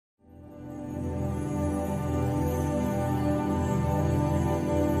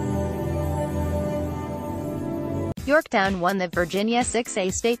Yorktown won the Virginia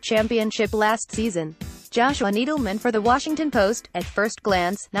 6A state championship last season. Joshua Needelman for the Washington Post. At first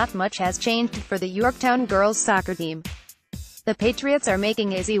glance, not much has changed for the Yorktown girls soccer team. The Patriots are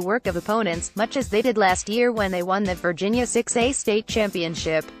making easy work of opponents, much as they did last year when they won the Virginia 6A state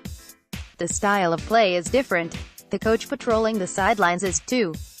championship. The style of play is different. The coach patrolling the sidelines is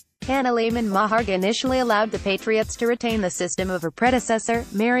too. Laman-Maharg initially allowed the Patriots to retain the system of her predecessor,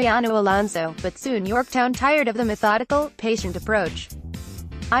 Mariano Alonso, but soon Yorktown tired of the methodical, patient approach.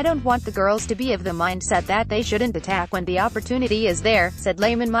 "I don't want the girls to be of the mindset that they shouldn't attack when the opportunity is there," said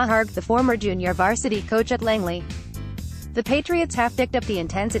Laman-Maharg, the former junior varsity coach at Langley. The Patriots have picked up the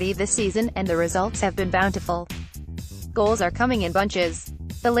intensity this season, and the results have been bountiful. Goals are coming in bunches.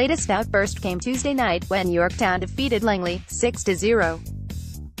 The latest outburst came Tuesday night, when Yorktown defeated Langley, 6-0.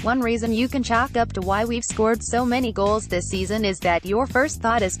 "One reason you can chalk up to why we've scored so many goals this season is that your first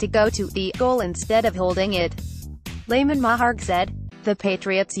thought is to go to the goal instead of holding it," Laman-Maharg said. The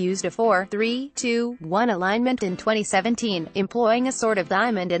Patriots used a 4-3-2-1 alignment in 2017, employing a sort of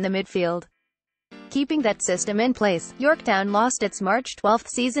diamond in the midfield. Keeping that system in place, Yorktown lost its March 12th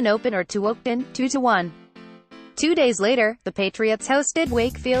season opener to Oakton, 2-1. 2 days later, the Patriots hosted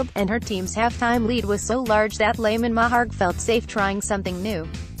Wakefield, and her team's halftime lead was so large that Laman-Maharg felt safe trying something new.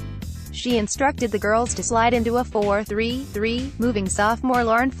 She instructed the girls to slide into a 4-3-3, moving sophomore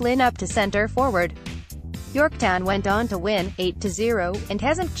Lauren Flynn up to center forward. Yorktown went on to win, 8-0, and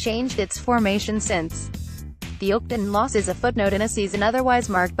hasn't changed its formation since. The Oakton loss is a footnote in a season otherwise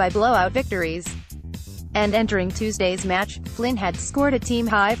marked by blowout victories. And entering Tuesday's match, Flynn had scored a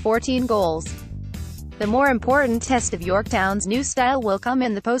team-high 14 goals. The more important test of Yorktown's new style will come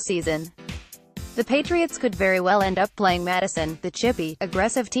in the postseason. The Patriots could very well end up playing Madison, the chippy,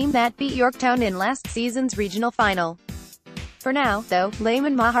 aggressive team that beat Yorktown in last season's regional final. For now, though,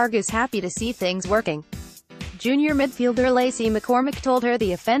 Laman-Maharg is happy to see things working. Junior midfielder Lacey McCormick told her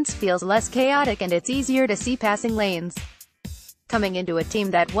the offense feels less chaotic and it's easier to see passing lanes. "Coming into a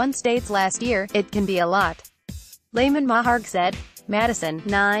team that won states last year, it can be a lot," Laman-Maharg said. Madison,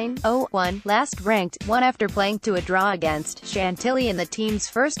 9-0-1, last ranked, won after playing to a draw against Chantilly in the team's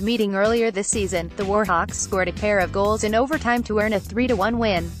first meeting earlier this season. The Warhawks scored a pair of goals in overtime to earn a 3-1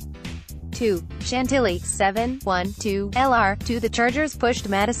 win. 2. Chantilly, 7-1-2, LR2. The Chargers pushed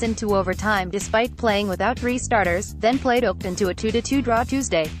Madison to overtime despite playing without 3 starters, then played Oakton to a 2-2 draw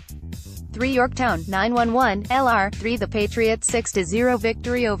Tuesday. 3. Yorktown, 9-1-1, LR3. The Patriots' 6-0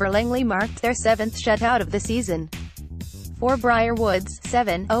 victory over Langley marked their 7th shutout of the season. 4. Briar Woods,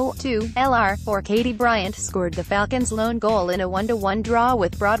 7-0-2, LR4. Katie Bryant scored the Falcons' lone goal in a 1-1 draw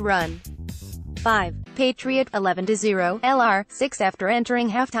with Broad Run. 5. Patriot, 11-0, LR6. After entering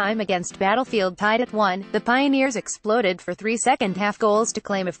halftime against Battlefield tied at 1, the Pioneers exploded for 3 second-half goals to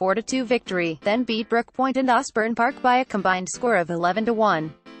claim a 4-2 victory, then beat Brook Point and Osborne Park by a combined score of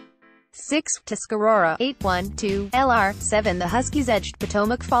 11-1. 6. Tuscarora, 8-1-2, LR7. The Huskies edged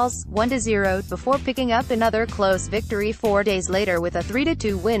Potomac Falls, 1-0, before picking up another close victory 4 days later with a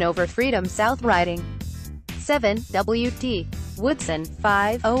 3-2 win over Freedom South Riding. 7. WT. Woodson,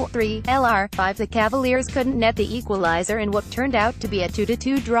 5-0-3, LR5. The Cavaliers couldn't net the equalizer in what turned out to be a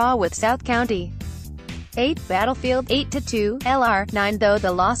 2-2 draw with South County. 8. Battlefield, 8-2, LR9. Though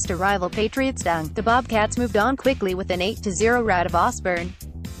the loss to rival Patriots stung, the Bobcats moved on quickly with an 8-0 rout of Osborne.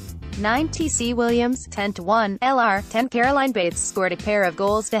 9. TC Williams, 10-1, LR10. Caroline Bates scored a pair of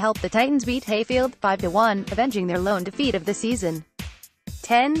goals to help the Titans beat Hayfield, 5-1, avenging their lone defeat of the season.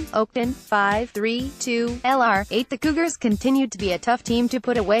 10. Oakton, 5-3-2, LR8. The Cougars continued to be a tough team to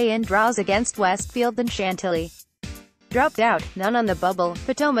put away in draws against Westfield and Chantilly. Dropped out, none on the bubble.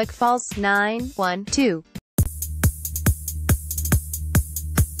 Potomac Falls, 9-1-2.